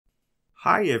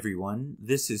Hi everyone,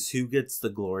 this is Who Gets the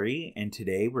Glory, and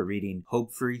today we're reading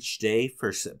Hope for Each Day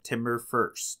for September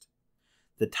 1st.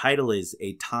 The title is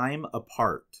A Time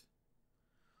Apart.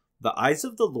 The eyes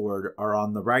of the Lord are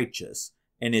on the righteous,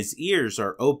 and his ears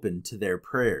are open to their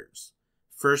prayers.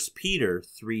 1 Peter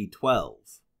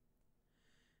 3:12.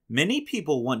 Many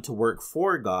people want to work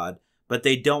for God, but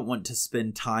they don't want to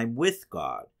spend time with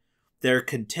God. They're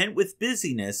content with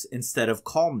busyness instead of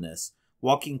calmness,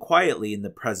 walking quietly in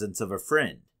the presence of a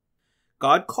friend.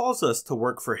 God calls us to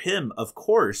work for Him, of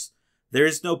course. There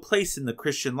is no place in the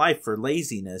Christian life for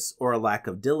laziness or a lack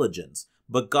of diligence,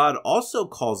 but God also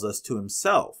calls us to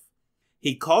Himself.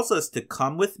 He calls us to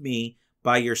come with me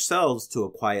by yourselves to a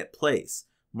quiet place.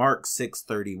 Mark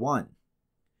 6:31.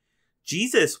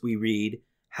 Jesus, we read,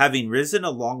 having risen a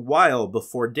long while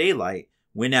before daylight,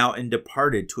 went out and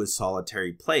departed to a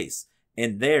solitary place,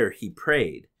 and there he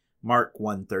prayed. Mark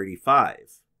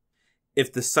 1:35.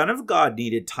 If the Son of God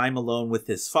needed time alone with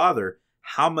his Father,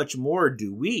 how much more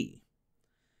do we?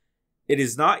 It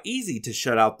is not easy to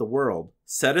shut out the world.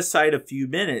 Set aside a few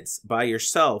minutes by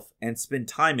yourself and spend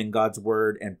time in God's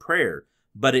Word and prayer,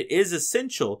 but it is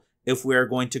essential if we are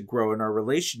going to grow in our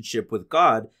relationship with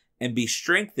God and be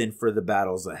strengthened for the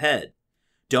battles ahead.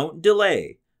 Don't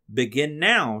delay. Begin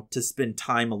now to spend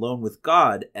time alone with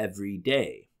God every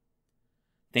day.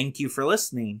 Thank you for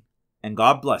listening, and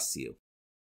God bless you.